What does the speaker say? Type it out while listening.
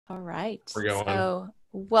All right. We're going. So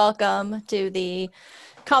welcome to the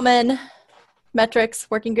Common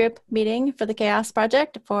Metrics Working Group meeting for the CHAOSS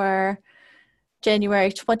project for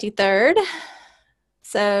January 23rd.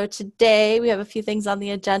 So today we have a few things on the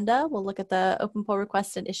agenda. We'll look at the open pull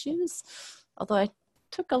requests and issues. Although I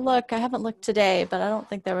took a look, I haven't looked today, but I don't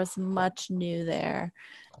think there was much new there.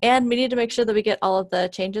 And we need to make sure that we get all of the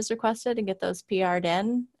changes requested and get those PR'd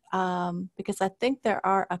in. Because I think there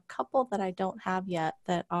are a couple that I don't have yet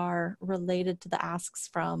that are related to the asks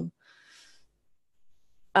from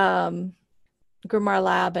Grimoire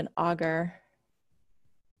Lab and Augur.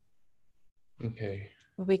 Okay.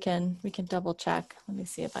 We can double check. Let me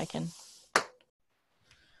see if I can.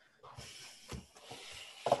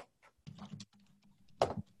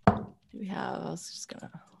 Do we have? I was just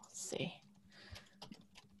gonna see.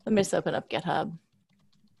 Let me just open up GitHub.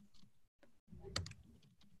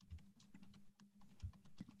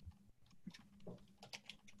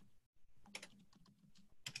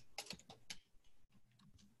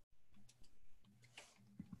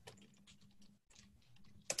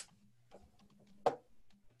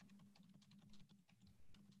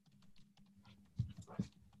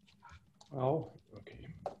 Oh, okay.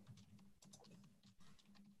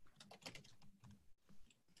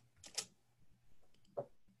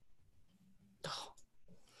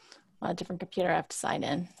 On a different computer, I have to sign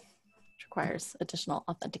in, which requires additional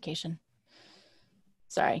authentication.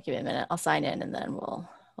 Sorry, give me a minute. I'll sign in and then we'll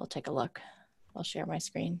take a look. I'll share my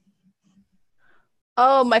screen.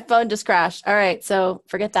 Oh, my phone just crashed. All right, so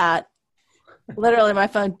forget that. Literally, my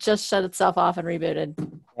phone just shut itself off and rebooted.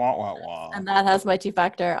 Wah, wah, wah. And that has my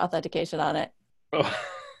two-factor authentication on it. Oh.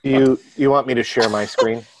 You want me to share my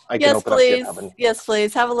screen? I can Yes, open please. up GitHub. Yes,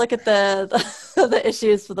 please. Have a look at the the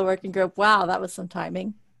issues for the working group. Wow, that was some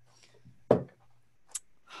timing.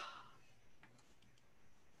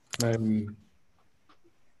 I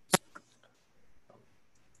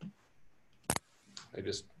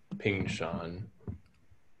just pinged Sean.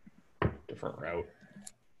 Different route.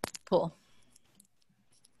 Cool.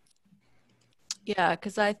 Yeah,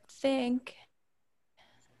 because I think,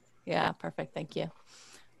 yeah, perfect. Thank you.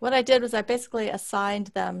 What I did was I basically assigned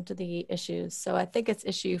them to the issues. So I think it's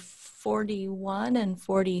issue 41 and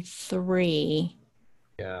 43.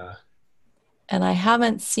 Yeah. And I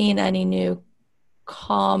haven't seen any new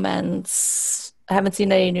comments. I haven't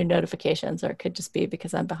seen any new notifications, or it could just be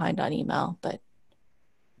because I'm behind on email, but.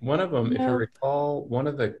 One of them, if you Nope. recall, one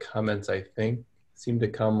of the comments I think seemed to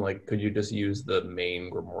come like, could you just use the main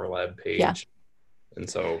Grimoire Lab page? Yeah. And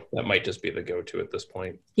so that might just be the go-to at this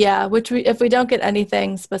point. Yeah, if we don't get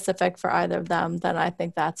anything specific for either of them, then I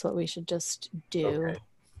think that's what we should just do. Okay.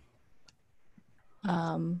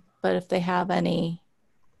 But if they have anything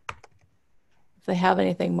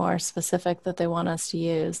more specific that they want us to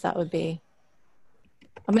use, that would be,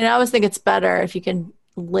 I mean, I always think it's better if you can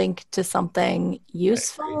link to something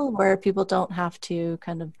useful where people don't have to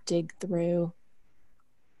kind of dig through.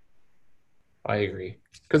 I agree.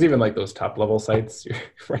 Because even like those top level sites, you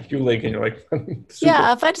link and you're like,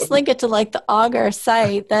 yeah, if I just link it to like the Augur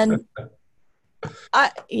site, then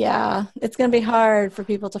yeah, it's going to be hard for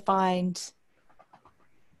people to find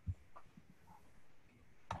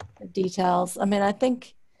the details. I mean, I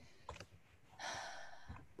think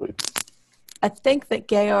that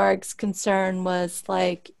Georg's concern was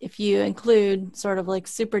like, if you include sort of like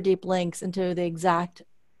super deep links into the exact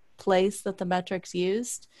place that the metrics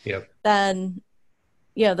used, yep, then,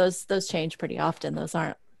 you know, those change pretty often. Those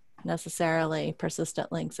aren't necessarily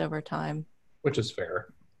persistent links over time. Which is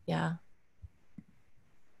fair. Yeah.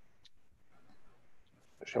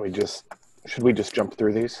 Should we just jump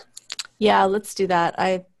through these? Yeah, let's do that.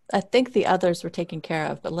 I think the others were taken care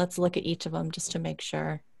of, but let's look at each of them just to make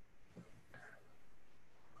sure.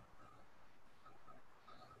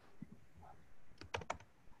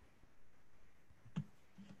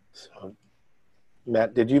 So,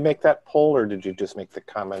 Matt, did you make that poll or did you just make the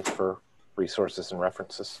comment for resources and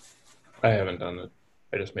references? I haven't done it.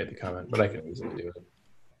 I just made the comment, but I can easily do it.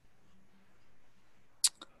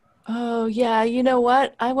 Oh, yeah. You know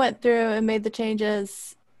what? I went through and made the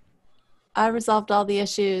changes. I resolved all the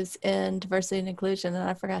issues in diversity and inclusion, and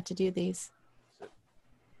I forgot to do these.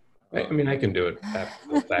 I mean, I can do it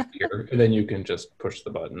back here, and then you can just push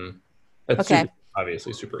the button. That's okay.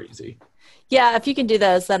 Obviously super easy. Yeah, if you can do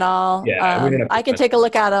those, then I'll. Yeah, I can take a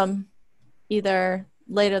look at them either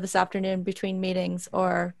later this afternoon between meetings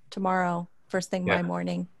or tomorrow first thing my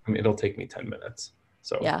morning. I mean, it'll take me 10 minutes.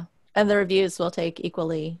 So yeah, and the reviews will take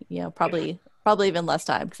equally. You know, probably even less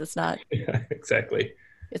time because it's not. Yeah, exactly.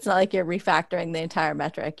 It's not like you're refactoring the entire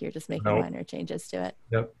metric. You're just making minor changes to it.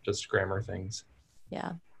 Yep, just grammar things.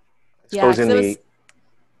 Yeah. I suppose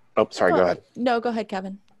Oh, sorry, go ahead. No, go ahead,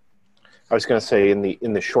 Kevin. I was going to say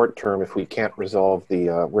in the short term, if we can't resolve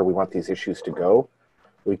the where we want these issues to go,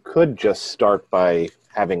 we could just start by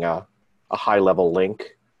having a high level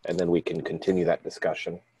link, and then we can continue that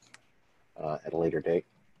discussion at a later date.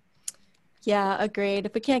 Yeah, agreed.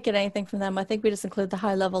 If we can't get anything from them, I think we just include the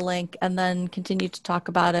high level link and then continue to talk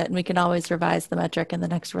about it, and we can always revise the metric in the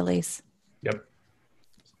next release. Yep.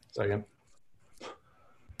 Second.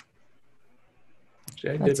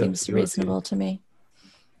 That seems reasonable to me.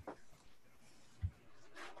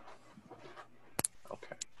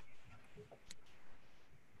 Okay.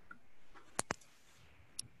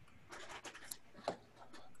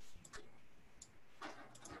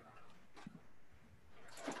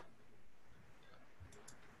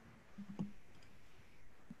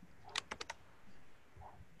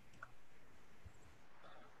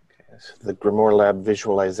 So the Grimoire Lab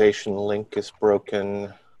visualization link is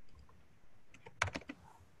broken.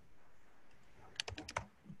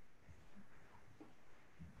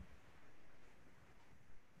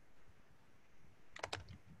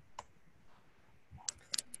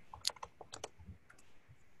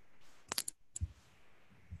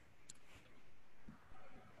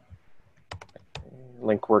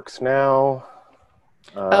 Link works now.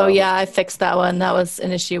 Oh yeah, I fixed that one. That was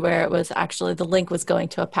an issue where it was actually the link was going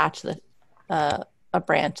to a patch that a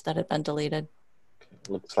branch that had been deleted.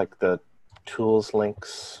 Looks like the tools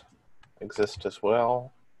links exist as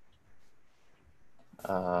well.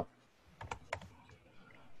 I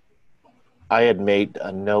had made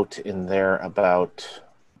a note in there about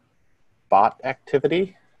bot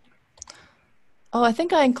activity. Oh, I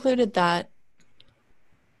think I included that.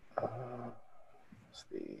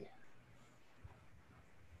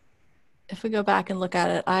 If we go back and look at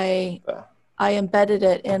it, I embedded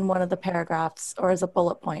it in one of the paragraphs, or as a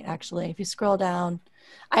bullet point, actually. If you scroll down,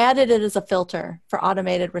 I added it as a filter for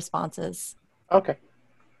automated responses. Okay,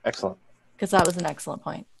 excellent. Because that was an excellent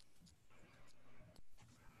point.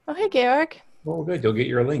 Oh, hey, Georg. Oh, good. You'll get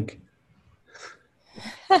your link.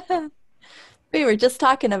 We were just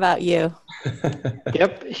talking about you.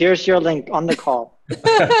 Yep, here's your link on the call.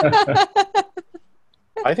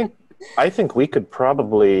 I think we could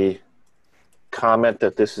probably comment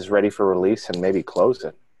that this is ready for release and maybe close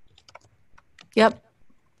it. Yep,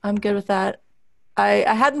 I'm good with that. I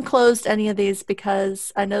hadn't closed any of these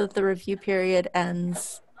because I know that the review period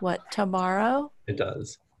ends, what, tomorrow? It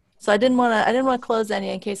does. So I didn't want to close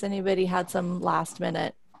any in case anybody had some last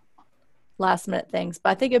minute things.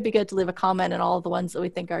 But I think it'd be good to leave a comment on all of the ones that we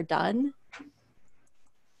think are done.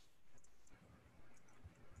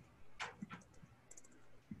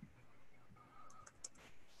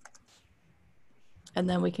 And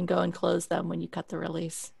then we can go and close them when you cut the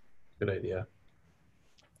release. Good idea.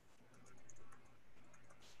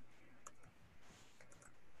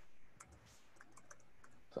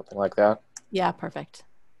 Something like that. Yeah, perfect.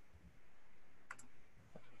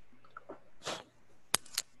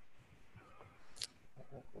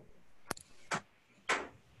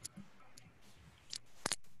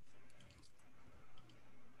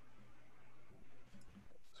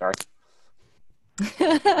 Sorry.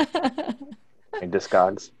 My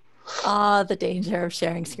Discogs. Ah, the danger of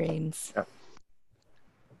sharing screens. Yeah.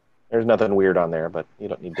 There's nothing weird on there, but you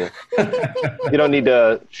don't need to. You don't need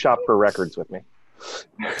to shop for records with me.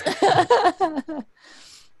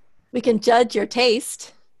 We can judge your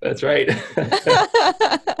taste. That's right.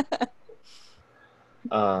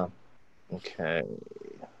 Okay.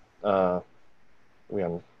 Are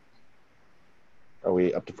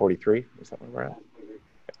we up to 43? Is that where we're at?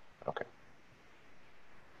 Okay.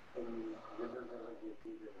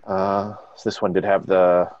 So this one did have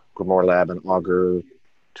the Grimoire Lab and Augur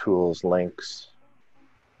tools links.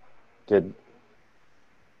 Did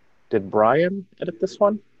Brian edit this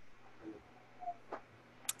one?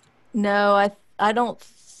 No, I don't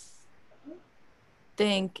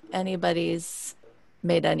think anybody's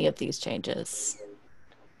made any of these changes.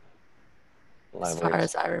 As far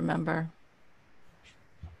as I remember.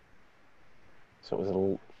 So it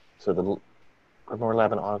was the Grimoire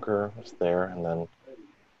Lab and Augur was there, and then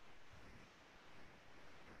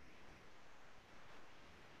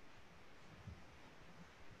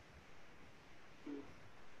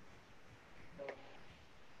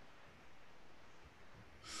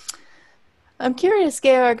I'm curious,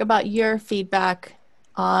 Georg, about your feedback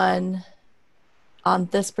on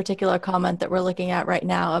this particular comment that we're looking at right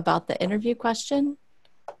now about the interview question.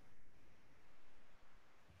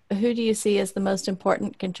 Who do you see as the most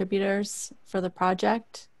important contributors for the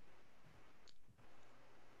project?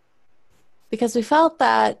 Because we felt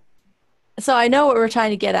that, so I know what we're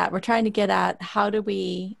trying to get at. We're trying to get at how do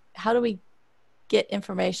we get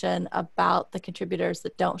information about the contributors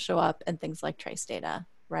that don't show up in things like trace data,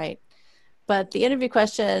 right? But the interview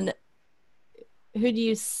question, who do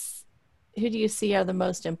you see are the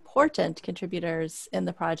most important contributors in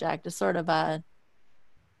the project, is sort of a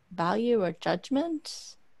value or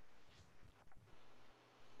judgment?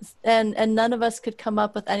 And none of us could come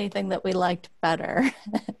up with anything that we liked better.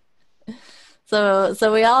 So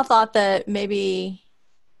we all thought that maybe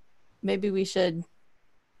we should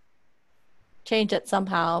change it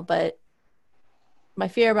somehow, but my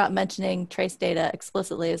fear about mentioning trace data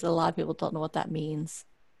explicitly is that a lot of people don't know what that means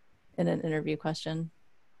in an interview question.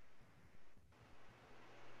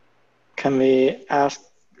 Can we ask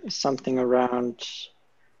something around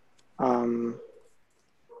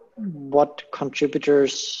what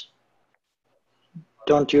contributors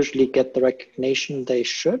don't usually get the recognition they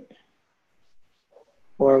should?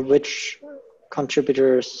 Or which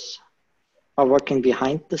contributors are working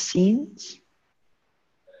behind the scenes?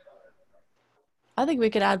 I think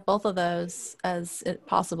we could add both of those as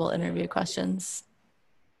possible interview questions.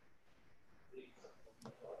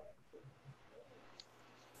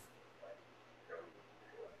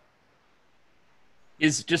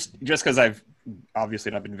 Is just because I've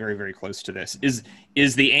obviously not been very, very close to this, is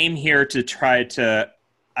the aim here to try to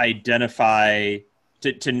identify,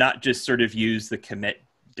 to not just sort of use the commit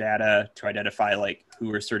data to identify like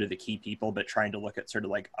who are sort of the key people, but trying to look at sort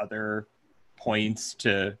of like other points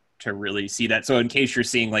to really see that. So in case you're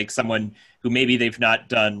seeing like someone who maybe they've not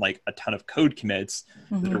done like a ton of code commits,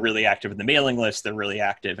 they're really active in the mailing list, they're really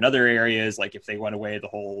active in other areas, like if they went away, the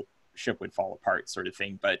whole ship would fall apart sort of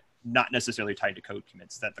thing, but not necessarily tied to code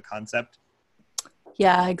commits. Is that the concept?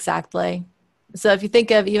 Yeah, exactly. So if you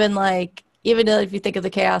think of even if you think of the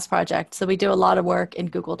CHAOSS project, so we do a lot of work in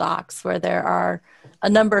Google Docs where there are a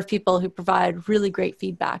number of people who provide really great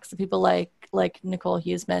feedback. So people like Nicole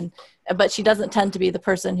Huseman, but she doesn't tend to be the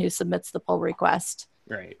person who submits the pull request.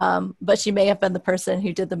 Right. But she may have been the person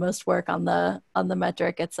who did the most work on the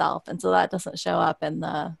metric itself, and so that doesn't show up in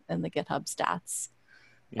the GitHub stats.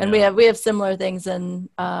 Yeah. And we have similar things in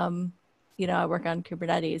I work on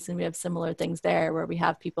Kubernetes, and we have similar things there where we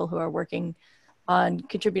have people who are working on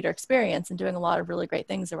contributor experience and doing a lot of really great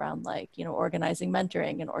things around organizing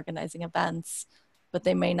mentoring and organizing events, but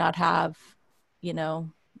they may not have, they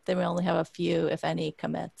may only have a few, if any,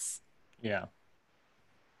 commits. Yeah.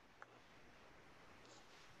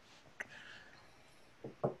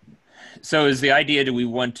 So is the idea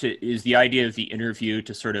of the interview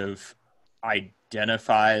to sort of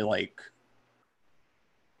identify like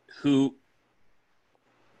who,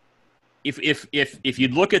 if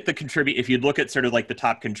you'd look at if you'd look at sort of like the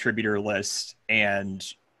top contributor list, and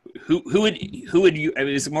who would you, I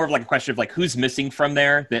mean, it's more of like a question of like who's missing from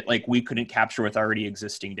there that like we couldn't capture with already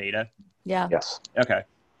existing data? Yeah. Yes. Okay.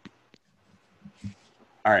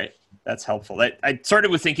 All right. That's helpful. I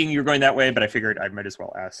started with thinking you were going that way, but I figured I might as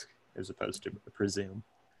well ask as opposed to presume.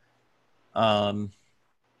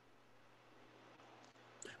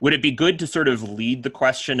 Would it be good to sort of lead the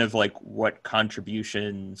question of like what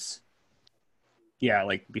contributions,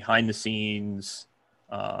 like behind the scenes?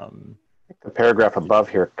 The paragraph above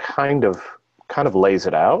here kind of lays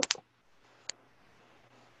it out.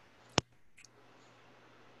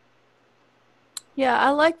 Yeah, I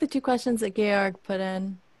like the two questions that Georg put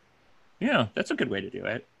in. Yeah, that's a good way to do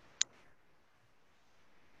it.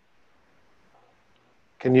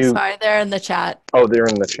 Can you? Sorry, they're in the chat. Oh, they're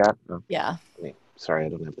in the chat? Oh. Yeah. Sorry, I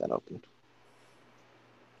don't have that open.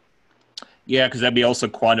 Yeah, because that'd be also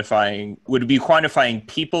quantifying. Would it be quantifying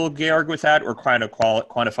people, Georg, with that, or kind of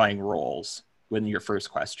quantifying roles within your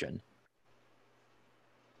first question?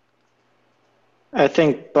 I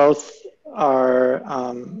think both are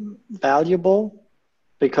valuable,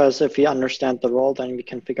 because if we understand the role, then we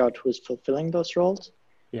can figure out who's fulfilling those roles.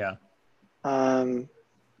 Yeah.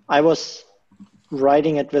 I was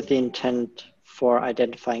writing it with the intent for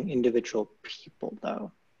identifying individual people,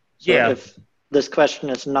 though. So if this question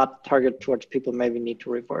is not targeted towards people, maybe need to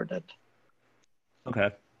reword it. Okay.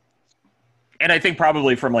 And I think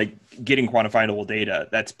probably from like getting quantifiable data,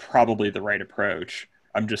 that's probably the right approach.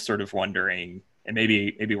 I'm just sort of wondering, and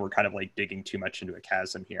maybe we're kind of like digging too much into a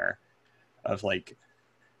chasm here of like,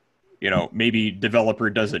 maybe developer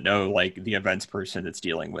doesn't know like the events person that's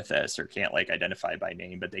dealing with this, or can't like identify by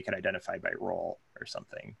name, but they can identify by role or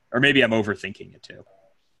something. Or maybe I'm overthinking it too.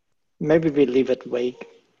 Maybe we leave it vague.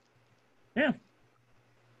 Yeah.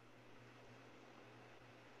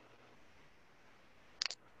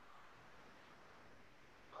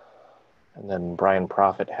 And then Brian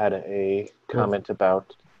Prophet had a comment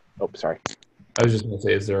about, sorry. I was just going to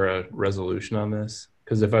say, is there a resolution on this?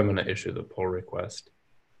 Because if I'm going to issue the pull request,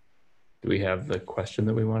 Do we have the question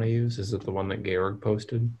that we want to use? Is it the one that Georg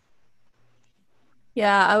posted?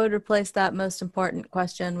 Yeah, I would replace that most important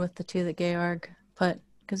question with the two that Georg put,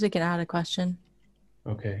 because we can add a question.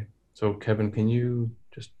 Okay. So Kevin, can you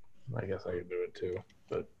just, I guess I can do it too,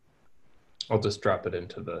 but I'll just drop it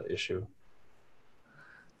into the issue.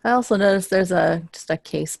 I also noticed there's just a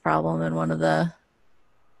case problem in one of the,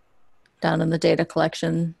 down in the data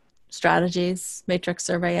collection strategies, matrix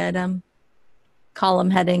survey item. Column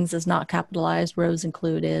headings is not capitalized, rows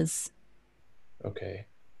include is. Okay.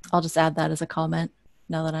 I'll just add that as a comment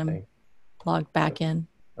now that I'm logged back in.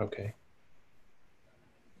 Okay.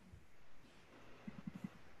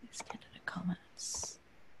 These candidate comments.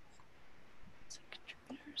 So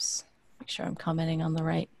contributors. Make sure I'm commenting on the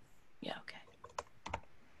right. Yeah, okay.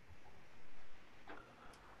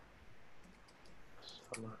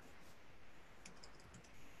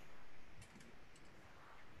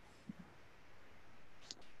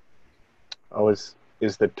 Oh,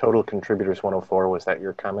 is the total contributors 104? Was that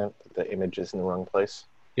your comment? The image is in the wrong place?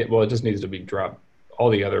 Yeah, well, it just needs to be dropped. All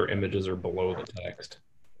the other images are below the text.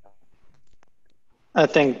 I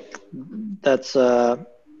think that's a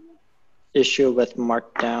issue with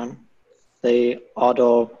Markdown. They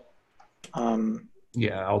auto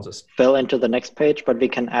Yeah, I'll just fill into the next page, but we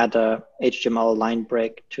can add a HTML line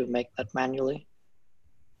break to make that manually.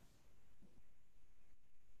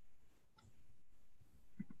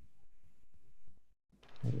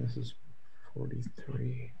 This is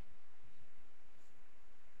 43.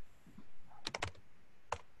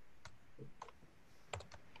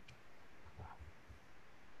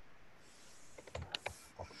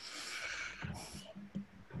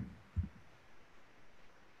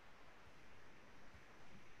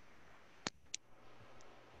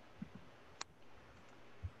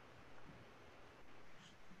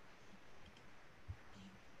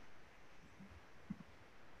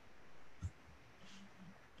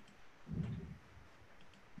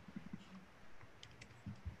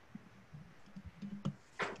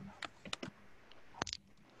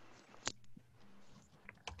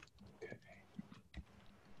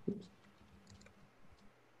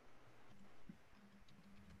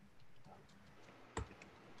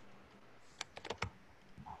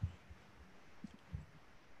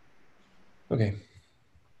 Okay.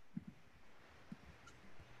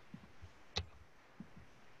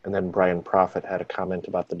 And then Brian Prophet had a comment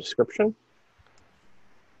about the description.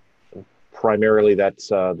 Primarily, that's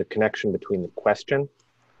the connection between the question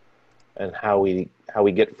and how we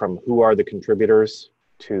get from who are the contributors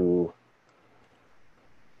to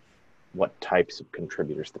what types of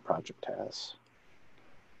contributors the project has.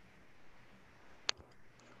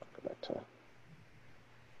 I'll go back to.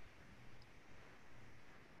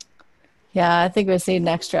 Yeah, I think we see an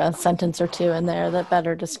extra sentence or two in there that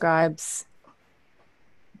better describes.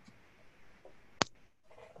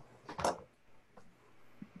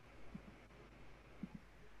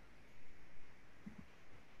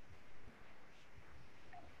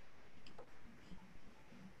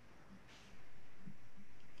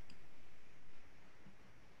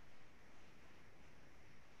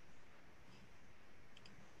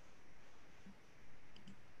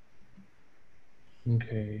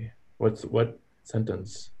 Okay. What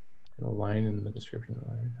sentence? A line in the description.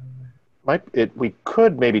 We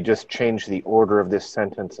could maybe just change the order of this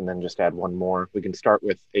sentence and then just add one more. We can start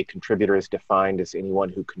with a contributor is defined as anyone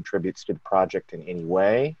who contributes to the project in any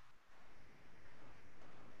way.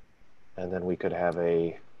 And then we could have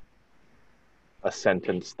a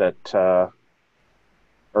sentence that,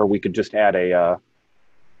 or we could just add a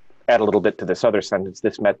little bit to this other sentence.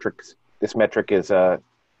 This metric is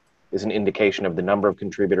an indication of the number of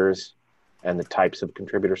contributors and the types of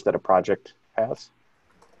contributors that a project has.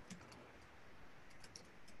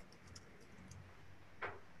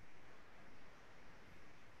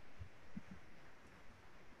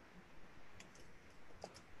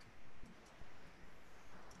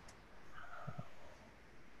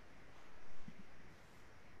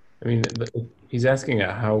 I mean, he's asking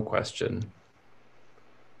a how question,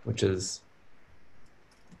 which is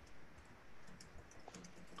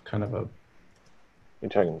kind of a. You're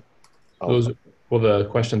talking. Well, the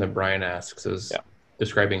question that Brian asks is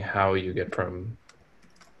describing how you get from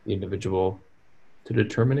the individual to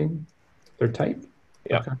determining their type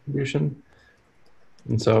of contribution.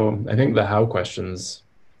 And so I think the how questions,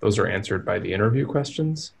 those are answered by the interview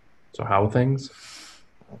questions. So how things.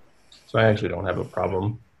 So I actually don't have a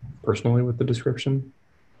problem personally with the description.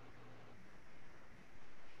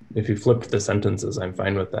 If you flip the sentences, I'm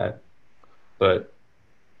fine with that. But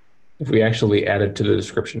if we actually added to the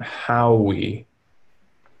description how we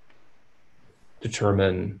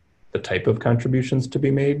determine the type of contributions to be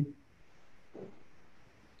made,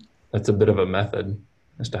 that's a bit of a method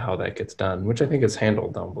as to how that gets done, which I think is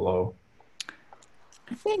handled down below.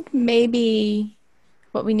 I think maybe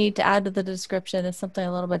what we need to add to the description is something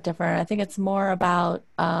a little bit different. I think it's more about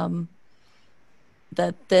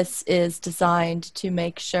that this is designed to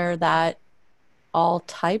make sure that all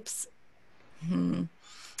types.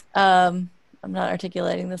 I'm not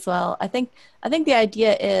articulating this well. I think the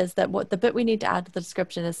idea is that what the bit we need to add to the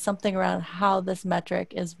description is something around how this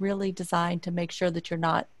metric is really designed to make sure that you're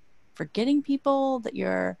not forgetting people, that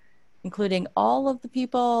you're including all of the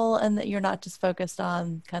people, and that you're not just focused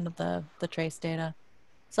on kind of the trace data.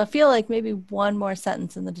 So I feel like maybe one more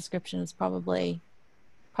sentence in the description is probably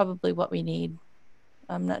what we need.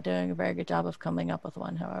 I'm not doing a very good job of coming up with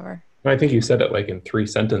one, however. I think you said it like in 3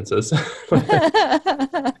 sentences. So,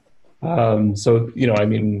 I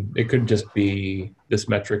mean, it could just be this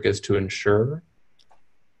metric is to ensure.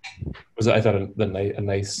 I thought a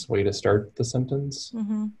nice way to start the sentence.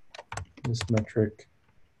 Mm-hmm. This metric.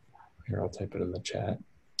 Here, I'll type it in the chat.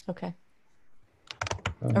 Okay.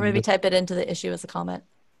 Or maybe type it into the issue as a comment.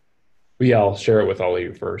 Yeah, I'll share it with all of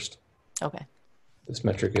you first. Okay. This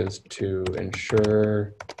metric is to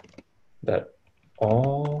ensure that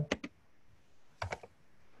all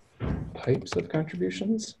types of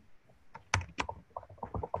contributions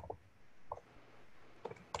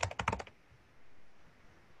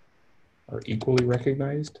are equally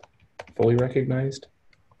recognized, fully recognized.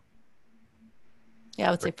 Yeah,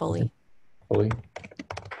 I would say fully. Fully.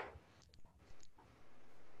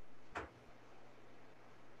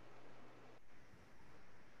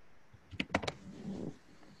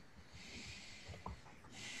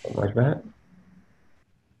 Something like that.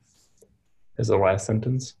 As the last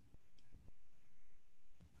sentence.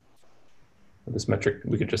 This metric,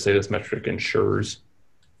 we could just say this metric ensures.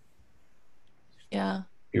 Yeah.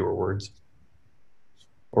 Fewer words.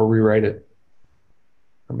 Or rewrite it.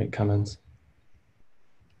 Or make comments.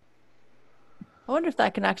 I wonder if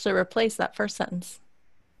that can actually replace that first sentence.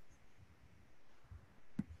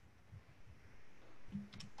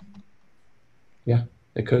 Yeah,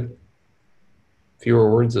 it could.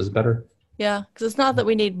 Fewer words is better. Yeah, because it's not that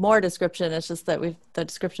we need more description. It's just that the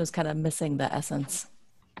description is kind of missing the essence.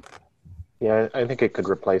 Yeah, I think it could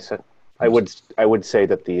replace it. I would say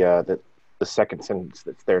that the second sentence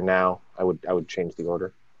that's there now, I would change the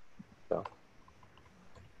order. So.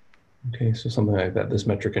 Okay, so something like that. This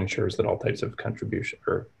metric ensures that all types of contributions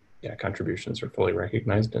are fully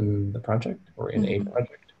recognized in the project or in a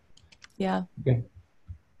project. Yeah. Okay.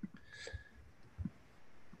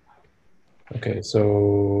 Okay,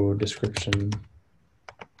 so description.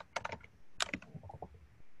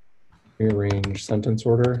 Rearrange sentence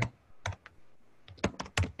order.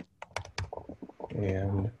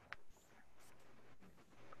 And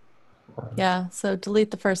yeah, so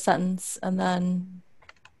delete the first sentence, and then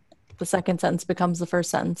the second sentence becomes the first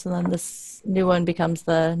sentence, and then this new one becomes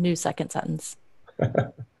the new second sentence.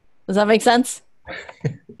 Does that make sense?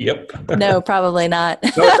 Yep. No, probably not.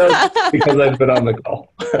 No, it does, because I've been on the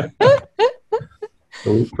call.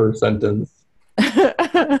 Delete first sentence.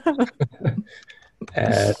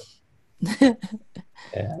 Add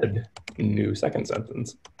new second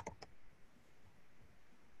sentence.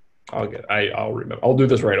 I'll remember. I'll do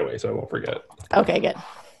this right away so I won't forget. Okay, good.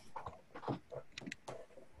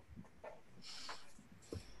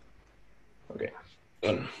 Okay,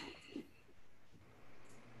 done.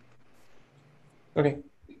 Okay.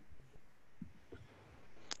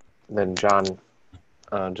 Then John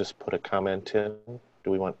just put a comment in. Do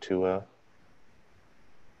we want to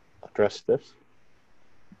address this?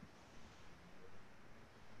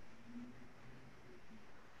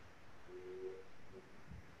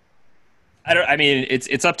 I mean,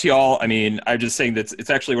 it's up to y'all. I mean, I'm just saying that it's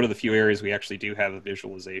actually one of the few areas we actually do have a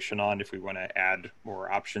visualization on. If we want to add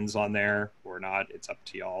more options on there or not, it's up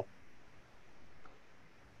to y'all.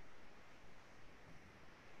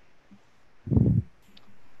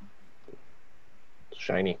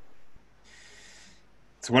 Shiny.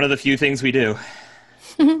 It's one of the few things we do.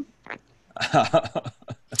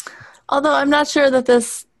 Although I'm not sure that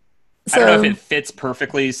this. I don't know if it fits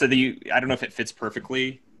perfectly. I don't know if it fits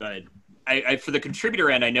perfectly, but I for the contributor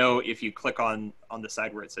end, I know if you click on the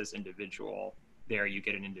side where it says individual, there you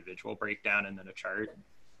get an individual breakdown and then a chart.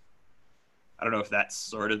 I don't know if that's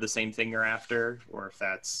sort of the same thing you're after, or if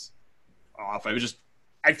that's off.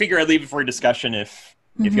 I figure I'd leave it for a discussion. If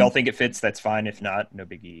y'all think it fits, that's fine. If not, no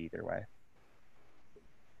biggie either way.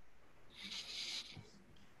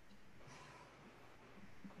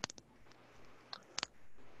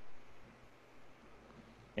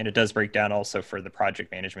 And it does break down also for the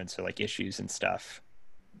project management, so like issues and stuff.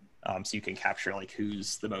 so you can capture like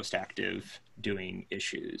who's the most active doing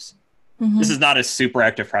issues. Mm-hmm. This is not a super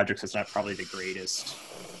active project, so it's not probably the greatest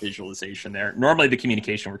visualization there. Normally the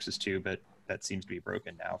communication works as two, but that seems to be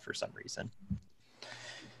broken now for some reason.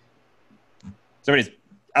 So anyways,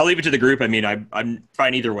 I'll leave it to the group. I mean, I'm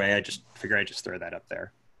fine either way. I just figure I just throw that up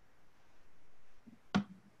there.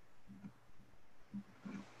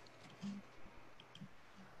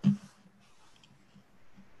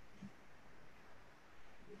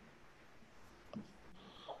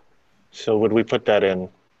 So would we put that in?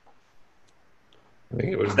 I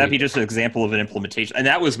think it would That'd be just an example of an implementation. And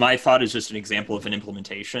that was my thought, is just an example of an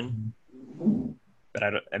implementation. But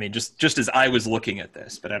I mean, just as I was looking at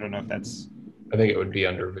this, but I don't know if that's... I think it would be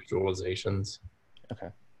under visualizations. Okay.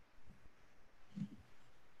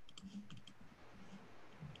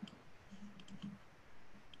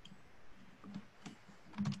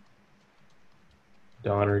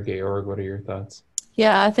 Don or Georg, what are your thoughts?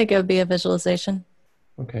 Yeah, I think it would be a visualization.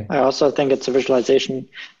 Okay. I also think it's a visualization.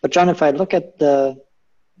 But John, if I look at the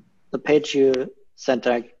page you sent,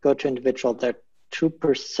 I go to individual, there are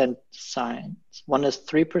 2% signs. One is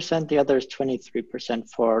 3%, the other is 23%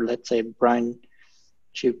 for, let's say, Brian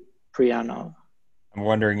Cipriano. I'm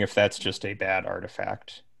wondering if that's just a bad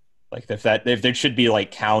artifact. Like if there should be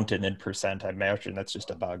like count and then percent, I imagine that's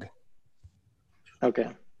just a bug. Okay.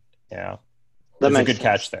 Yeah. That That's a makes good sense.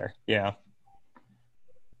 catch there. Yeah.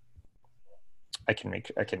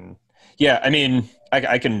 Yeah, I mean,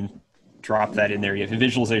 I can drop that in there. If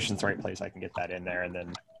visualization's the right place, I can get that in there and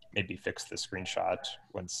then maybe fix the screenshot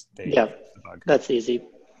once they fix the bug. That's easy.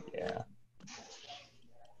 Yeah.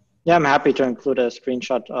 Yeah, I'm happy to include a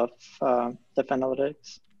screenshot of Def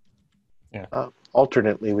Analytics. Yeah.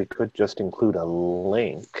 Alternately, we could just include a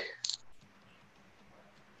link.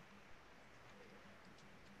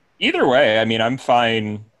 Either way, I mean, I'm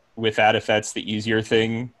fine with that if that's the easier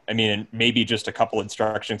thing. I mean, maybe just a couple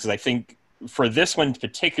instructions, because I think for this one in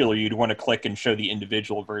particular, you'd want to click and show the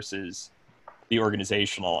individual versus the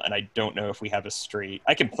organizational. And I don't know if we have a straight,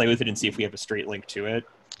 I can play with it and see if we have a straight link to it.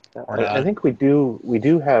 I think we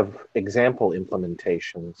do have example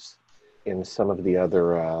implementations in some of the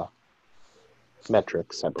other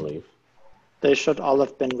metrics, I believe. They should all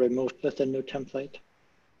have been removed with the new template.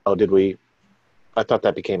 Oh, did we? I thought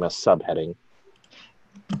that became a subheading.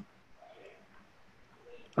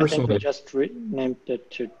 I think we just renamed it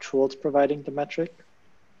to tools providing the metric.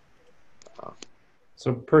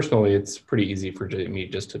 So personally, it's pretty easy for me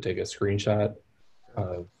just to take a screenshot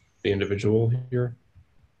of the individual here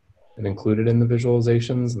and include it in the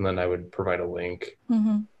visualizations, and then I would provide a link.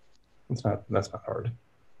 Mm-hmm. That's not hard.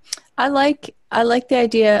 I like the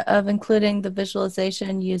idea of including the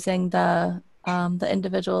visualization using the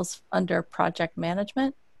individuals under project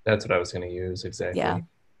management. That's what I was going to use, exactly. Yeah,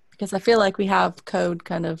 because I feel like we have code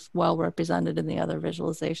kind of well represented in the other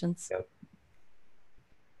visualizations. Yep.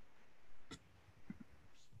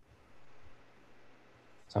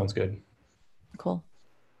 Sounds good. Cool.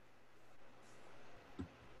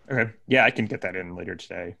 Okay. Yeah, I can get that in later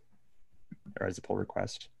today or as a pull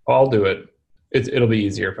request. I'll do it. It'll be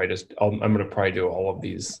easier if I'm going to probably do all of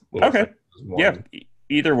these. Okay. Yeah.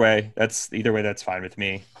 Either way, that's fine with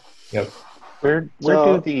me. Yep. Where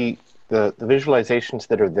do the visualizations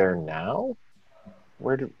that are there now?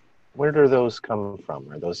 Where do those come from?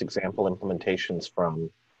 Are those example implementations from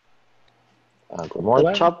Grimoire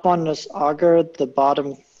Lab? The top one is Augur. The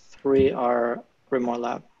bottom three are Grimoire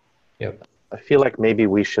Lab. Yep. I feel like maybe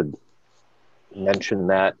we should mention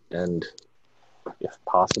that and, if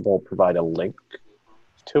possible, provide a link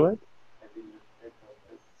to it.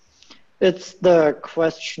 It's the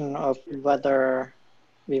question of whether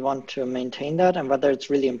we want to maintain that and whether it's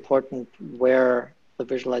really important where the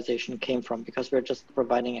visualization came from, because we're just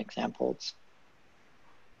providing examples.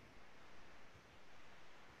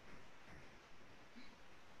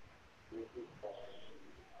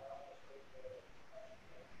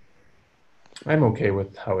 I'm okay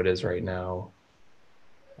with how it is right now.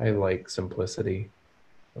 I like simplicity,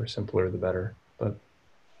 or simpler the better. But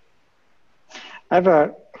I have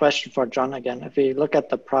a question for John again. If we look at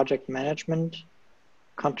the project management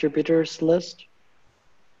contributors list,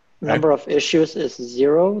 number of issues is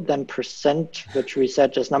 0, then percent, which we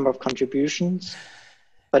said is number of contributions.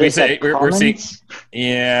 But we're seeing,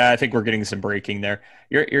 yeah, I think we're getting some breaking there.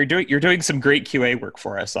 You're doing some great QA work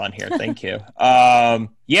for us on here. Thank you.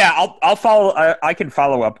 Yeah, I'll follow. I can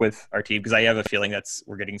follow up with our team because I have a feeling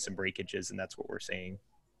we're getting some breakages, and that's what we're seeing.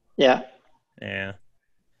 Yeah. Yeah.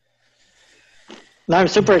 Now I'm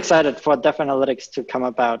super excited for Def Analytics to come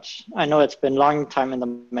about. I know it's been a long time in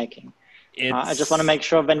the making. I just want to make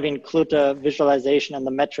sure when we include the visualization and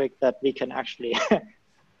the metric that we can actually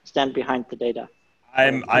stand behind the data.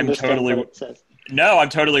 I'm Understand totally what it says. no, I'm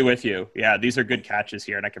totally with you. Yeah, these are good catches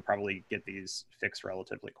here, and I could probably get these fixed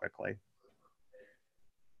relatively quickly.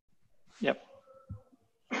 Yep.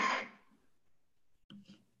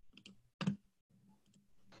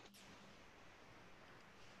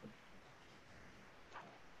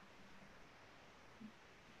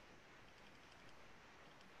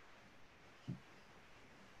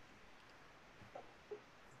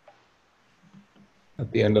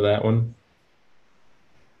 At the end of that one?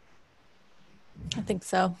 I think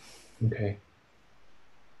so. Okay.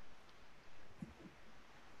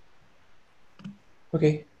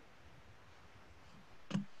 Okay.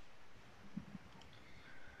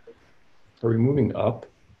 Are we moving up?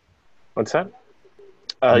 What's that?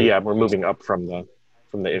 Yeah, we're moving up from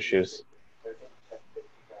the issues.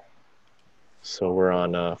 So we're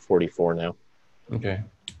on 44 now, Okay.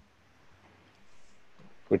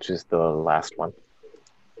 which is the last one.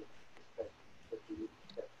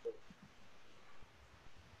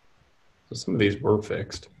 So some of these were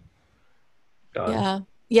fixed. Done. Yeah.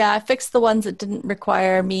 Yeah, I fixed the ones that didn't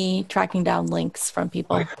require me tracking down links from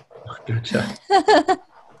people. Gotcha.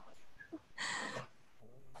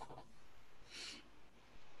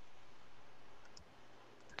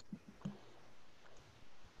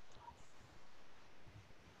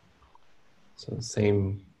 So is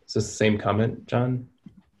this the same comment, John?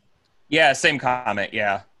 Yeah, same comment.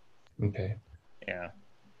 Yeah. Okay. Yeah.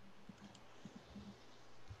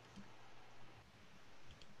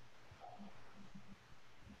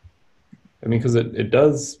 I mean, because it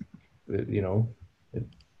does, you know,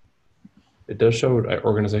 it does show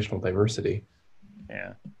organizational diversity.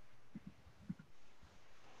 Yeah.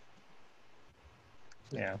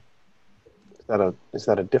 Yeah. Is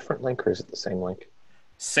that a different link or is it the same link?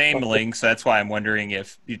 Same link, so that's why I'm wondering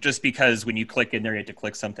if, just because when you click in there, you have to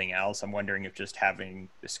click something else, I'm wondering if just having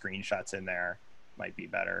the screenshots in there might be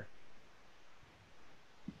better.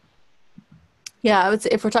 Yeah, I would say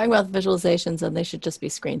if we're talking about visualizations, then they should just be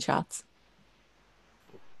screenshots.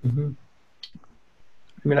 Mm-hmm.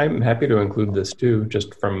 I mean, I'm happy to include this too,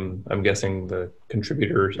 just from, I'm guessing the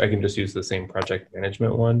contributors, I can just use the same project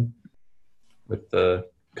management one with the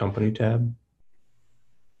company tab.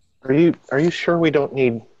 Are you sure we don't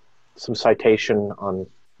need some citation on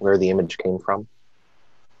where the image came from?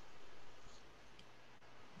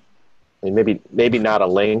 I mean, maybe not a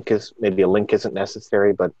link maybe a link isn't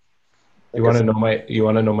necessary, but You want to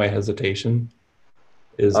know my hesitation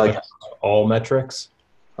is yes. all metrics.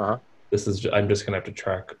 Uh-huh. I'm just gonna have to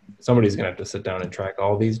track. Somebody's gonna have to sit down and track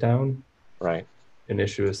all these down. Right. And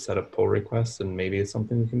issue a set of pull requests, and maybe it's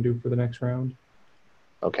something we can do for the next round.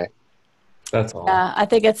 Okay. That's all. Yeah, I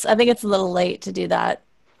think it's a little late to do that,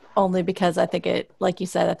 only because I think it, like you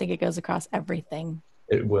said, I think it goes across everything.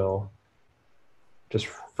 It will, just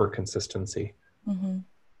for consistency. Mm-hmm.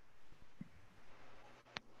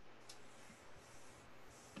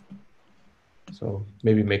 So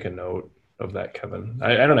maybe make a note of that, Kevin.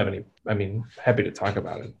 I don't have any. I mean, happy to talk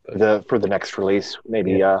about it. But For the next release,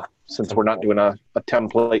 maybe since we're not doing a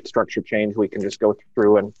template structure change, we can just go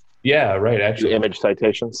through and right. Actually, image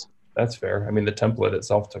citations. That's fair. I mean, the template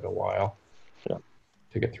itself took a while. Yeah.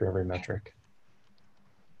 To get through every metric.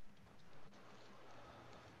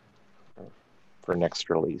 For next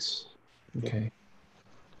release. Okay.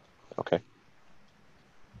 Okay.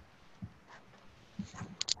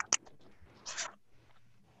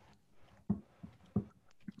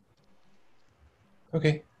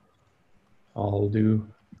 Okay. I'll do,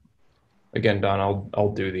 again, Don,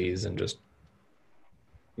 I'll do these and just,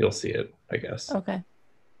 you'll see it, I guess. Okay.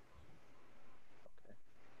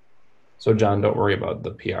 So John, don't worry about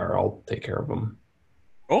the PR. I'll take care of them.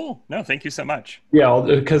 Oh, no, thank you so much. Yeah,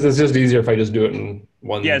 because it's just easier if I just do it in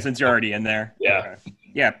one. Yeah, since you're already in there. Yeah. Okay.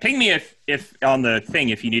 Yeah, ping me if on the thing,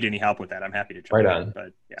 if you need any help with that. I'm happy to try. Right on.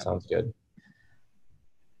 But yeah. Sounds good.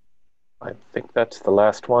 I think that's the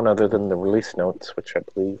last one other than the release notes, which I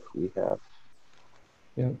believe we have.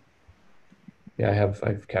 Yeah. Yeah,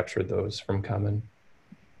 I've captured those from Common.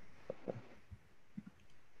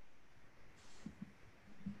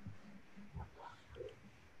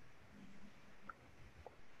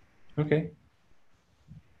 Okay.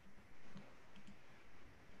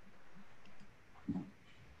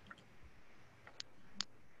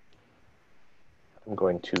 I'm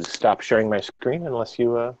going to stop sharing my screen unless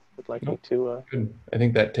you would like me to. Good. I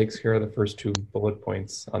think that takes care of the first two bullet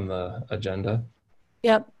points on the agenda.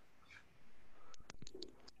 Yep.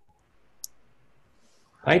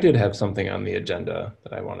 I did have something on the agenda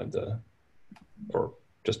that I wanted to, or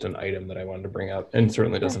just an item that I wanted to bring up, and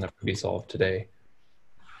certainly doesn't have to be solved today.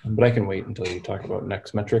 But I can wait until you talk about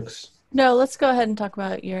next metrics. No, let's go ahead and talk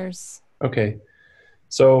about yours. Okay.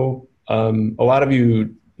 So a lot of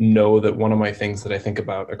you know that one of my things that I think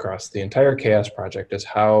about across the entire CHAOSS project is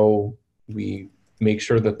how we make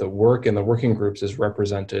sure that the work in the working groups is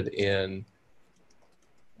represented in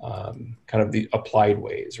kind of the applied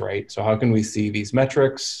ways, right? So how can we see these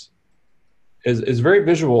metrics as very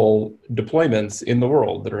visual deployments in the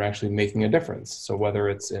world that are actually making a difference? So whether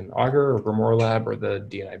it's in Augur or Grimoire Lab or the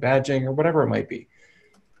DNI badging or whatever it might be.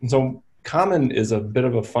 And so Common is a bit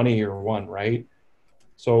of a funnier one, right?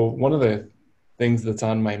 So one of the things that's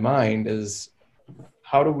on my mind is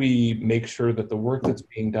how do we make sure that the work that's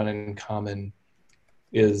being done in Common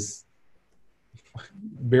is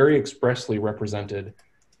very expressly represented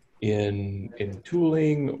in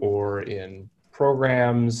tooling or in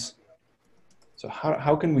programs? So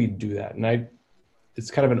how can we do that? And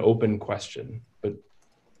it's kind of an open question, but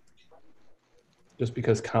just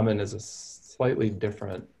because Common is a slightly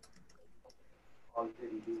different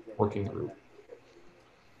working group.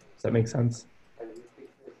 Does that make sense?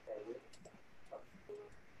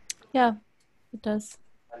 Yeah, it does.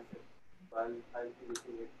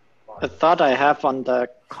 A thought I have on the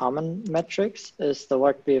common metrics is the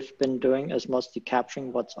work we've been doing is mostly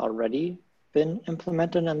capturing what's already been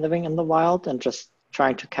implemented and living in the wild and just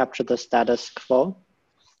trying to capture the status quo.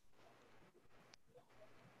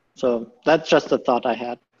 So that's just a thought I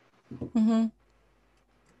had. Mm-hmm.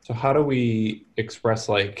 So how do we express,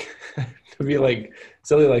 like, to be like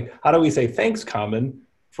silly, like, how do we say thanks, Common,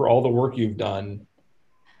 for all the work you've done?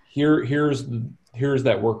 Here's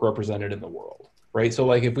that work represented in the world, right? So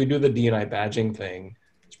like if we do the DNI badging thing,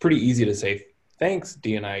 it's pretty easy to say, thanks,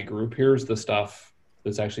 DNI group, here's the stuff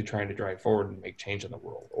that's actually trying to drive forward and make change in the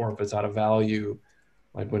world. Or if it's out of value,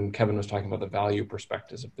 like when Kevin was talking about the value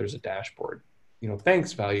perspectives, if there's a dashboard, you know,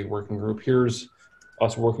 thanks, value working group, here's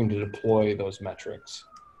us working to deploy those metrics.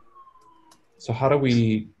 So how do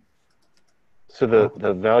we? So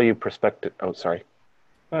the value perspective, oh, sorry.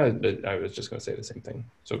 I was just going to say the same thing.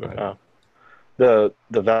 So go ahead.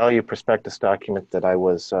 The value prospectus document that I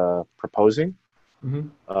was proposing,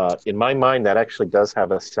 in my mind, that actually does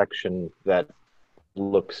have a section that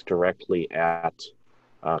looks directly at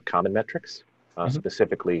common metrics,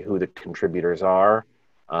 specifically who the contributors are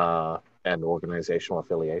and organizational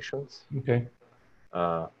affiliations. Okay.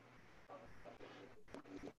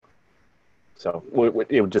 So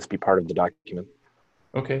it would just be part of the document.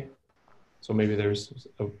 Okay. So maybe there's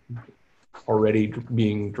already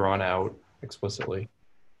being drawn out explicitly.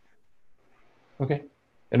 Okay.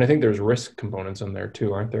 And I think there's risk components in there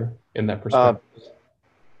too, aren't there, in that perspective?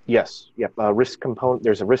 Yes. Yep. Risk component.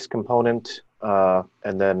 There's a risk component,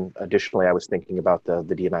 and then additionally, I was thinking about the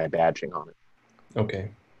DNI badging on it. Okay.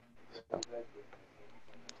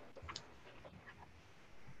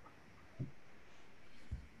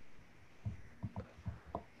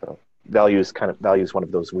 So value is one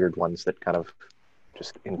of those weird ones that kind of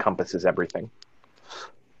just encompasses everything.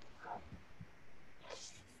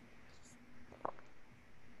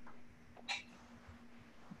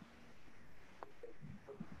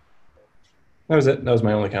 That was it. That was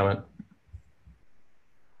my only comment.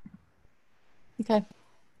 Okay.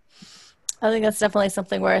 I think that's definitely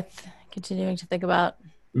something worth continuing to think about.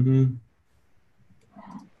 Mm-hmm.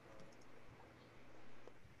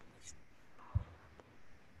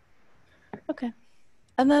 Okay.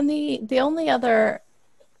 And then the only other,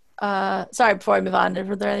 sorry, before I move on,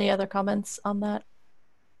 were there any other comments on that?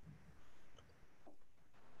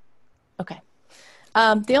 Okay.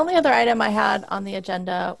 The only other item I had on the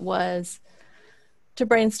agenda was to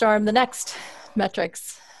brainstorm the next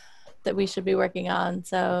metrics that we should be working on.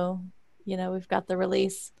 So, you know, we've got the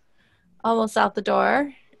release almost out the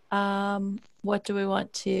door. What do we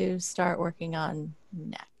want to start working on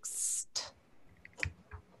next?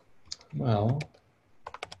 Well,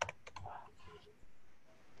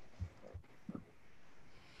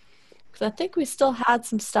 because I think we still had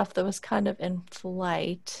some stuff that was kind of in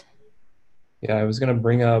flight. yeah, I was going to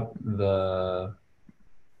bring up the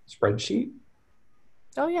spreadsheet.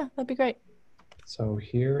 Oh yeah, that'd be great. So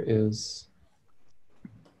here is,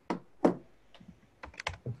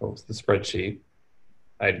 folks, the spreadsheet.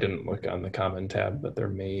 I didn't look on the Common tab, but there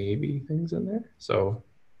may be things in there. So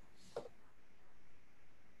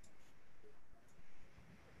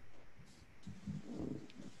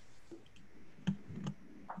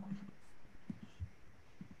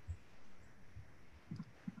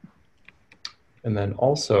and then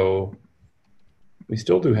also, we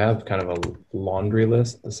still do have kind of a laundry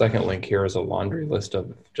list. The second link here is a laundry list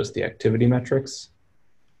of just the activity metrics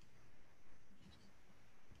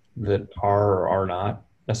that are or are not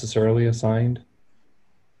necessarily assigned.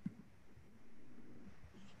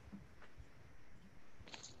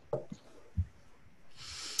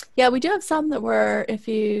 Yeah, we do have some that were, if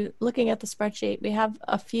you looking at the spreadsheet, we have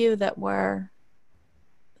a few that we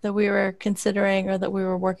were considering or that we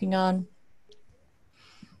were working on.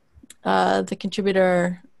 The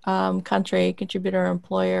contributor country, contributor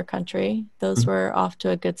employer country, those were off to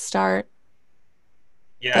a good start.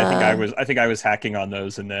 Yeah, I think I was hacking on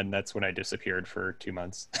those, and then that's when I disappeared for 2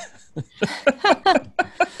 months.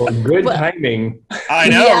 Well, good timing. I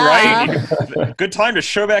know, Yeah. right? Good time to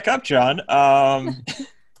show back up, John.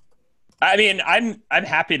 I mean, I'm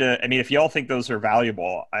happy to. I mean, if y'all think those are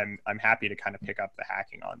valuable, I'm happy to kind of pick up the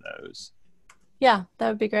hacking on those. Yeah, that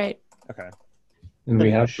would be great. Okay. And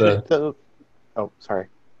we have the. Oh, sorry.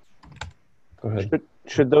 Go ahead.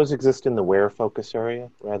 Should those exist in the where focus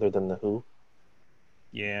area rather than the who?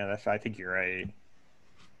 Yeah, I think you're right.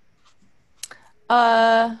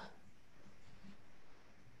 No.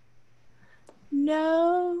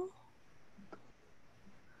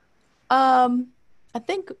 I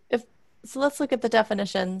think let's look at the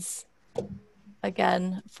definitions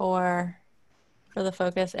again for the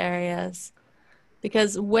focus areas,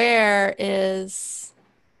 because where is,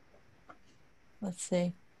 let's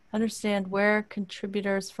see, understand where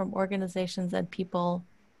contributors from organizations and people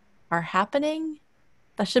are happening.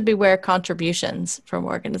 That should be where contributions from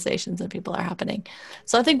organizations and people are happening.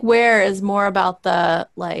 So I think where is more about the,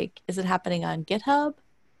 like, is it happening on GitHub?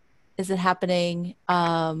 Is it happening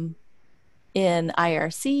in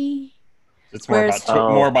IRC? It's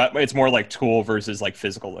it's more like tool versus like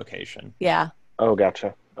physical location. Yeah. Oh,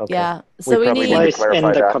 gotcha. Okay. Yeah. So we need place in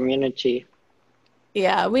the community.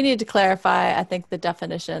 Yeah, we need to clarify, I think, the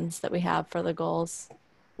definitions that we have for the goals.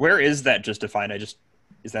 Where is that just defined? Is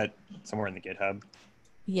that somewhere in the GitHub?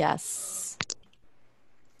 Yes.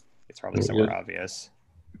 It's probably somewhere obvious.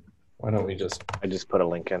 Why don't we I just put a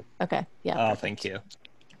link in. Okay. Yeah. Oh, perfect. thank you.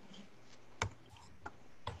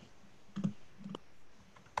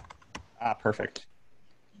 Perfect.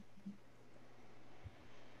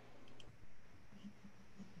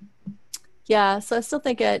 Yeah, so I still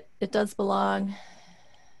think it does belong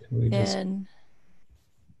does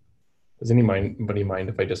anybody mind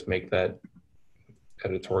if I just make that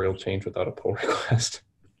editorial change without a pull request?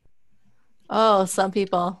 Oh, some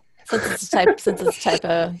people. Since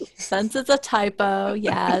it's a typo,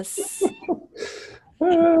 yes.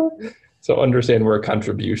 So understand where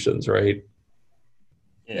contributions, right?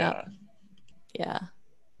 Yeah. Yeah.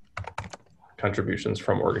 Contributions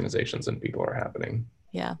from organizations and people are happening.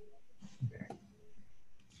 Yeah. Okay.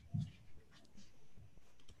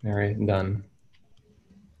 All right, done.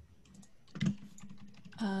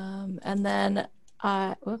 And then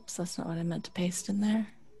whoops, that's not what I meant to paste in there.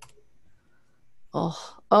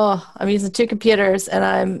 Oh, I'm using two computers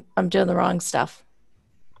and I'm doing the wrong stuff.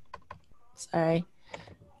 Sorry.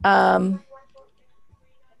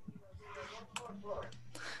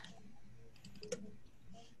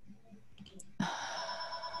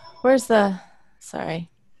 Where's the, sorry.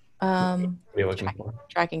 What are you looking for?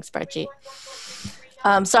 Tracking spreadsheet.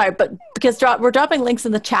 Sorry, but because we're dropping links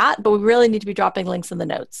in the chat, but we really need to be dropping links in the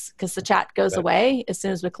notes because the chat goes away as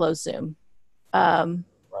soon as we close Zoom.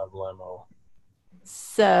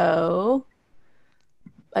 So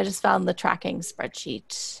I just found the tracking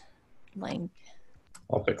spreadsheet link.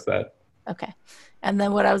 I'll fix that. Okay. And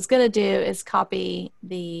then what I was going to do is copy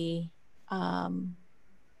the,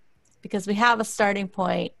 because we have a starting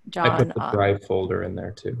point, John. I put the Drive folder in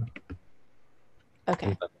there too.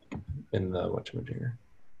 Okay. In the whatchamajigger.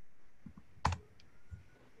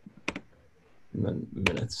 And then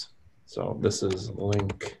minutes. So this is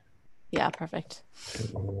link. Yeah, perfect.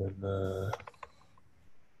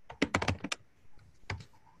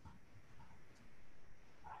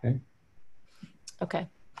 Okay. Okay.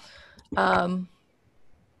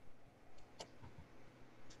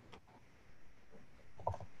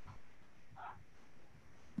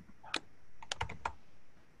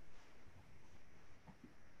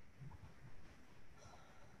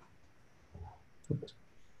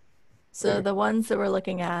 So the ones that we're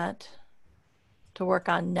looking at to work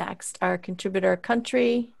on next are contributor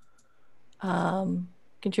country,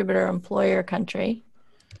 contributor employer country.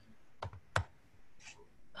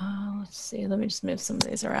 Let's see, let me just move some of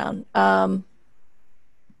these around.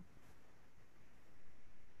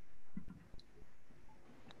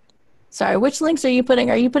 Sorry, which links are you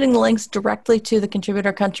putting? Are you putting the links directly to the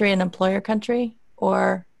contributor country and employer country,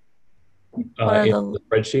 or in the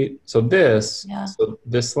spreadsheet? So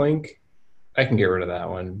this link, I can get rid of that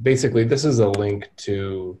one. Basically, this is a link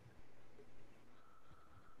to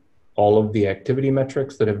all of the activity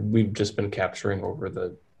metrics that we've just been capturing over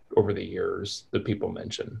the years that people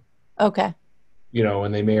mention. Okay. You know,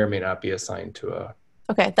 and they may or may not be assigned to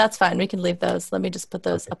Okay, that's fine. We can leave those. Let me just put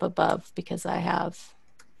those up above because I have,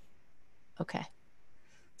 okay.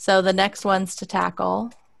 So the next ones to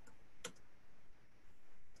tackle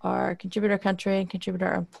are contributor country and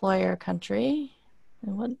contributor employer country.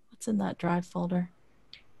 And what's in that drive folder?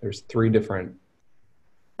 There's 3 different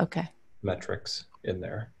metrics in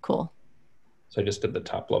there. Cool. So I just did the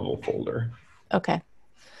top level folder. Okay.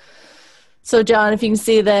 So John, if you can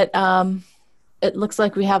see that it looks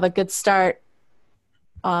like we have a good start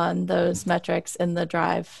on those metrics in the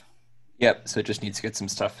drive. Yep, so it just needs to get some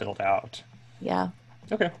stuff filled out. Yeah.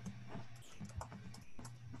 Okay.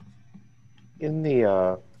 In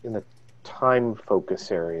the time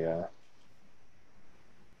focus area,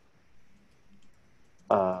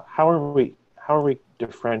 how are we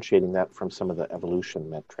differentiating that from some of the evolution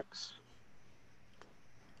metrics?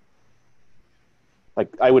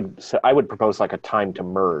 Like I would propose like a time to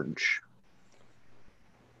merge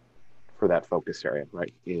for that focus area,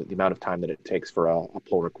 right? The amount of time that it takes for a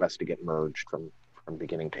pull request to get merged from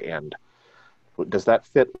beginning to end. Does that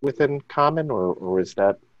fit within Common, or is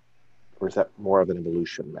that more of an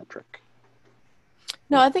evolution metric?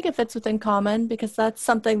 No, I think it fits within Common because that's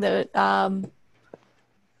something that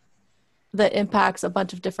that impacts a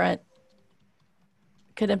bunch of different,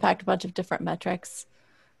 could impact a bunch of different metrics.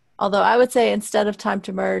 Although I would say instead of time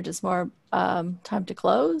to merge, it's more time to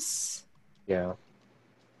close. Yeah.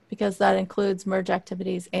 Because that includes merge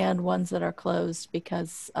activities and ones that are closed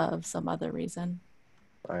because of some other reason.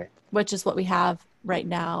 Right. Which is what we have right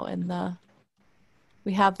now in the,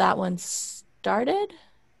 we have that one started.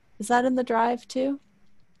 Is that in the drive too?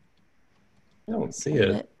 I don't see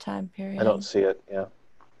it. Time period. I don't see it, yeah.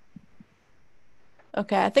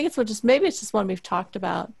 Okay, I think it's maybe it's just one we've talked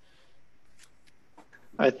about.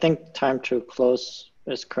 I think time to close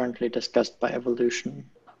is currently discussed by evolution.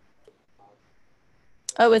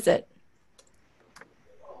 Oh, is it?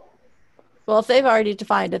 Well, if they've already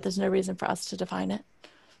defined it, there's no reason for us to define it.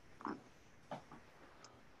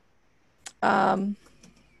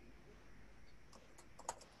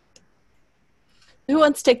 Who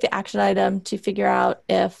wants to take the action item to figure out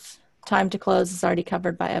if time to close is already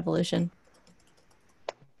covered by evolution?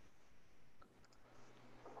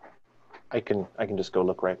 I can just go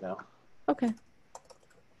look right now. Okay.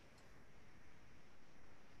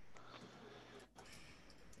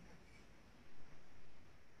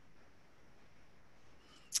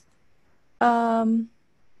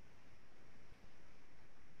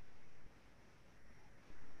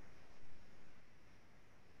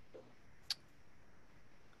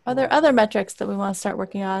 Are there other metrics that we want to start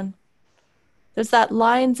working on? There's that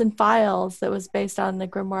lines and files that was based on the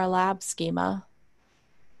Grimoire Lab schema.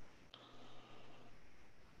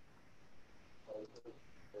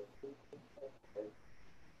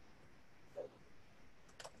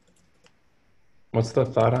 What's the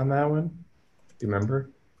thought on that one? Do you remember?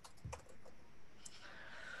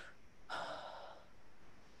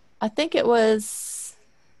 I think it was,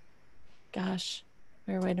 gosh,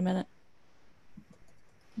 wait a minute.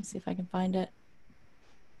 Let's see if I can find it.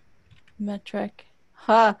 Metric.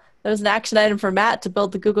 There's an action item for Matt to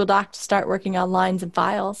build the Google Doc to start working on lines and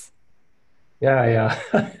files. Yeah.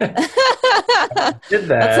 I did that.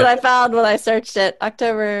 That's what I found when I searched it.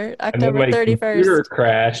 October and then my 31st. Computer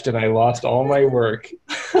crashed and I lost all my work.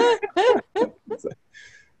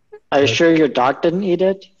 Are you sure your dog didn't eat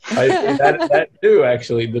it? That too,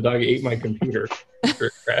 actually. The dog ate my computer after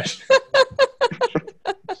it crashed.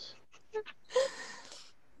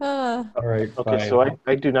 All right. Okay, fine. so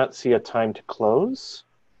I do not see a time to close.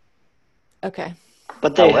 Okay.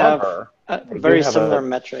 But they However, have they do very have similar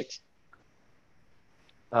metrics.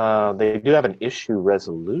 They do have an issue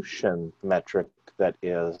resolution metric that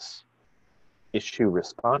is issue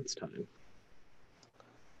response time,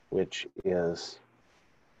 which is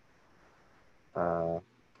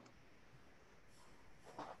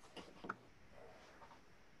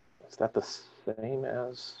that the same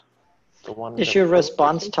as the one? Issue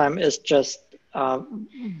response time is just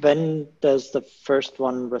when does the first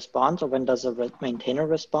one respond, or when does a maintainer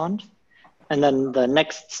respond? And then the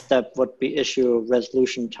next step would be issue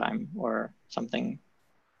resolution time or something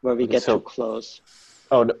where we get to close.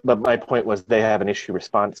 Oh, but my point was they have an issue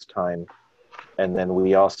response time, and then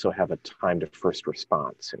we also have a time to first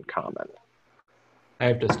response in Common. I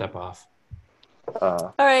have to step off.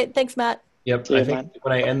 All right. Thanks, Matt. Yep. I think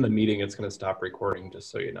when I end the meeting, it's going to stop recording, just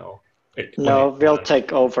so you know. No, we'll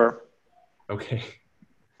take over. Okay.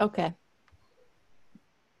 Okay.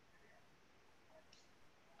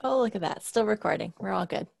 Oh, look at that. Still recording. We're all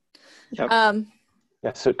good. Yep.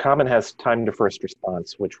 Yeah, so Common has time to first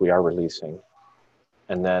response, which we are releasing.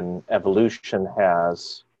 And then Evolution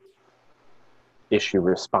has issue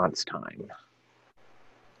response time.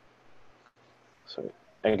 So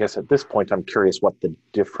I guess at this point, I'm curious what the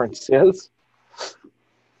difference is.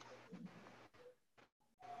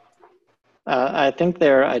 I think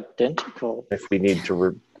they're identical. If we need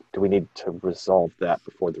to, do we need to resolve that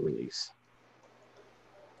before the release?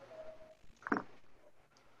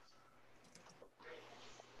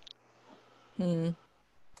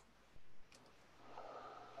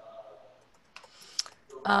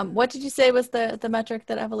 What did you say was the metric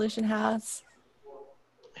that evolution has?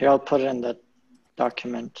 Here, I'll put it in the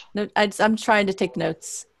document. No, I'm trying to take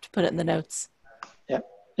notes to put it in the notes. Yeah,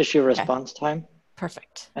 issue response time.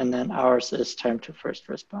 Perfect. And then ours is time to first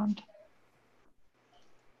respond.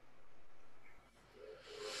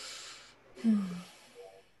 And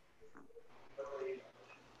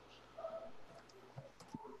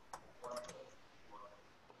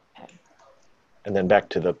then back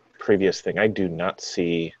to the previous thing, I do not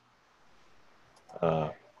see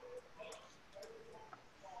no,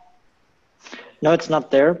 it's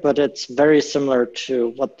not there, but it's very similar to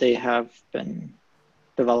what they have been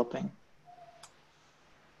developing.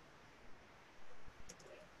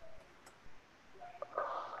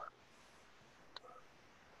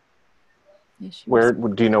 Where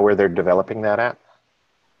do you know where they're developing that at?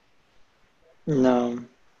 No,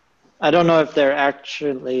 I don't know if they're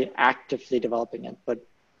actually actively developing it, but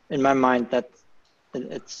in my mind, that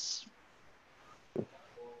it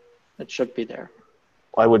should be there.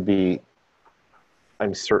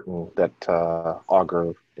 I'm certain that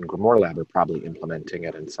Augur and Grimoire Lab are probably implementing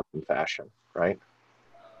it in some fashion, right?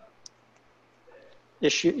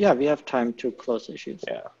 Yeah, we have time to close issues.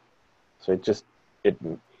 Yeah. So it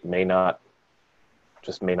may not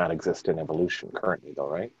exist in evolution currently though,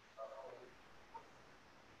 right?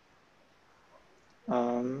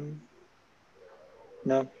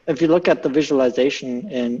 No, if you look at the visualization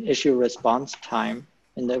in issue response time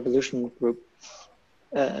in the evolution group,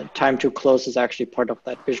 time to close is actually part of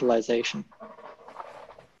that visualization.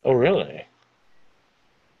 Oh, really?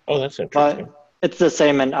 Oh, that's interesting. But it's the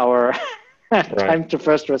same in our Right. time to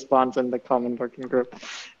first response in the common working group.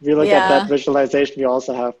 If you look at that visualization, we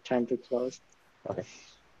also have time to close. Okay.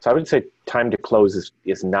 So I would say time to close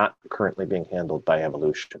is not currently being handled by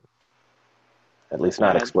evolution, at least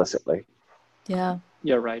not explicitly. Yeah.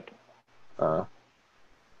 You're right.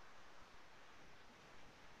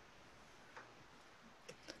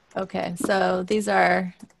 Okay, so these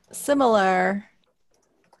are similar,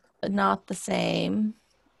 but not the same.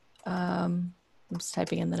 I'm just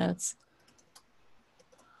typing in the notes.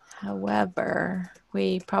 However,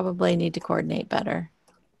 we probably need to coordinate better.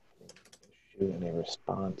 Issue and a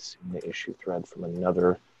response in the issue thread from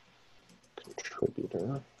another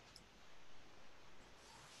contributor.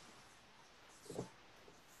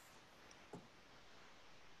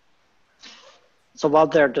 So while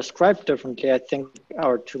they're described differently, I think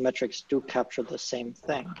our two metrics do capture the same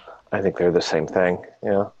thing. I think they're the same thing,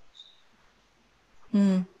 yeah.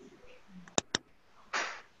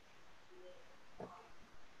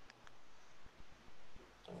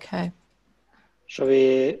 Okay. Shall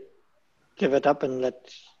we give it up and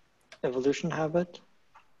let evolution have it?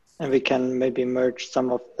 And we can maybe merge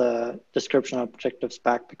some of the description objectives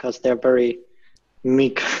back because they're very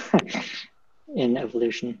meek in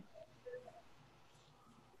evolution.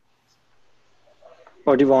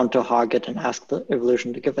 Or do you want to hog it and ask the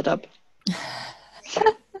evolution to give it up?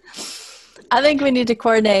 I think we need to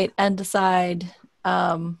coordinate and decide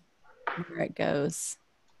where it goes.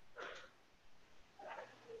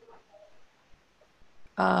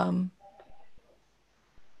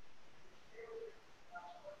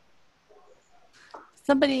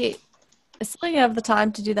 Somebody have the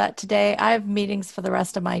time to do that today. I have meetings for the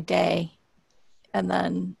rest of my day. And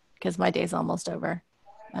then, because my day's almost over,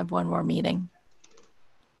 I have one more meeting.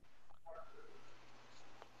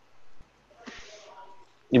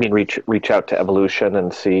 You mean reach out to evolution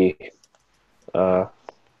and see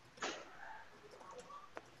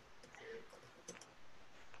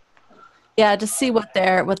yeah, just see what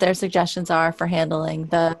their suggestions are for handling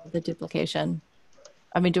the duplication.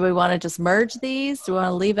 I mean, do we want to just merge these? Do we want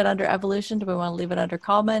to leave it under evolution? Do we want to leave it under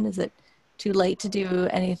common? Is it too late to do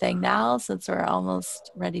anything now since we're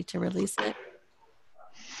almost ready to release it?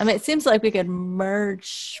 I mean, it seems like we could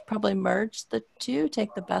probably merge the two,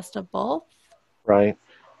 take the best of both. Right.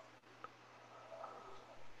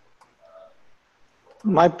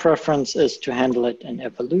 My preference is to handle it in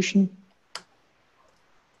evolution.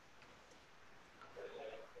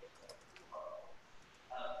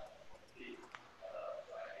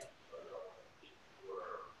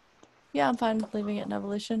 Yeah, I'm fine with leaving it in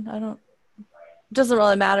evolution. It doesn't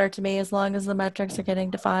really matter to me as long as the metrics are getting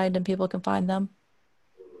defined and people can find them.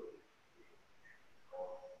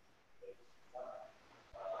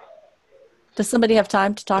 Does somebody have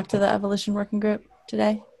time to talk to the evolution working group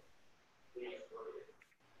today?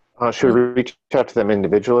 Should we reach out to them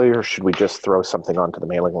individually, or should we just throw something onto the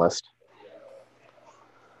mailing list?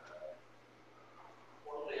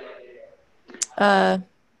 I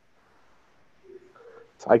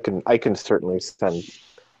can certainly send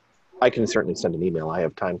an email. I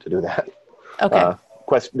have time to do that. Okay.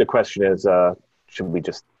 The question is, should we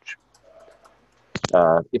just?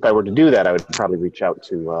 If I were to do that, I would probably reach out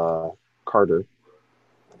to Carter.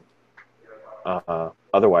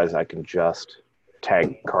 Otherwise, I can just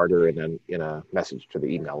tag Carter in a message to the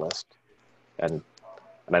email list, and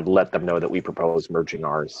I'd let them know that we propose merging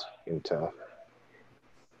ours into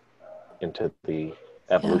the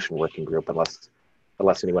evolution working group,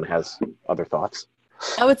 unless anyone has other thoughts.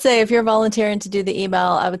 I would say if you're volunteering to do the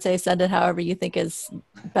email, I would say send it however you think is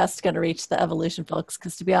best going to reach the evolution folks.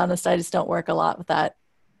 Because to be honest, I just don't work a lot with that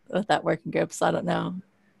working group, so I don't know.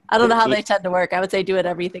 I don't know how they tend to work. I would say do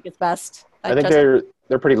whatever you think is best. I think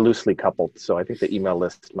they're pretty loosely coupled, so I think the email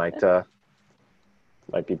list might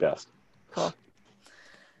be best. Cool.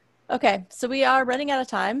 Okay, so we are running out of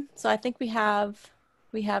time. So I think we have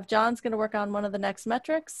John's going to work on one of the next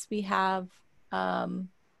metrics. We have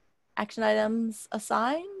action items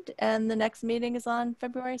assigned, and the next meeting is on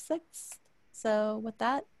February 6th. So with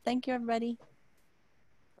that, thank you, everybody.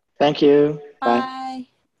 Thank you. Bye. Bye.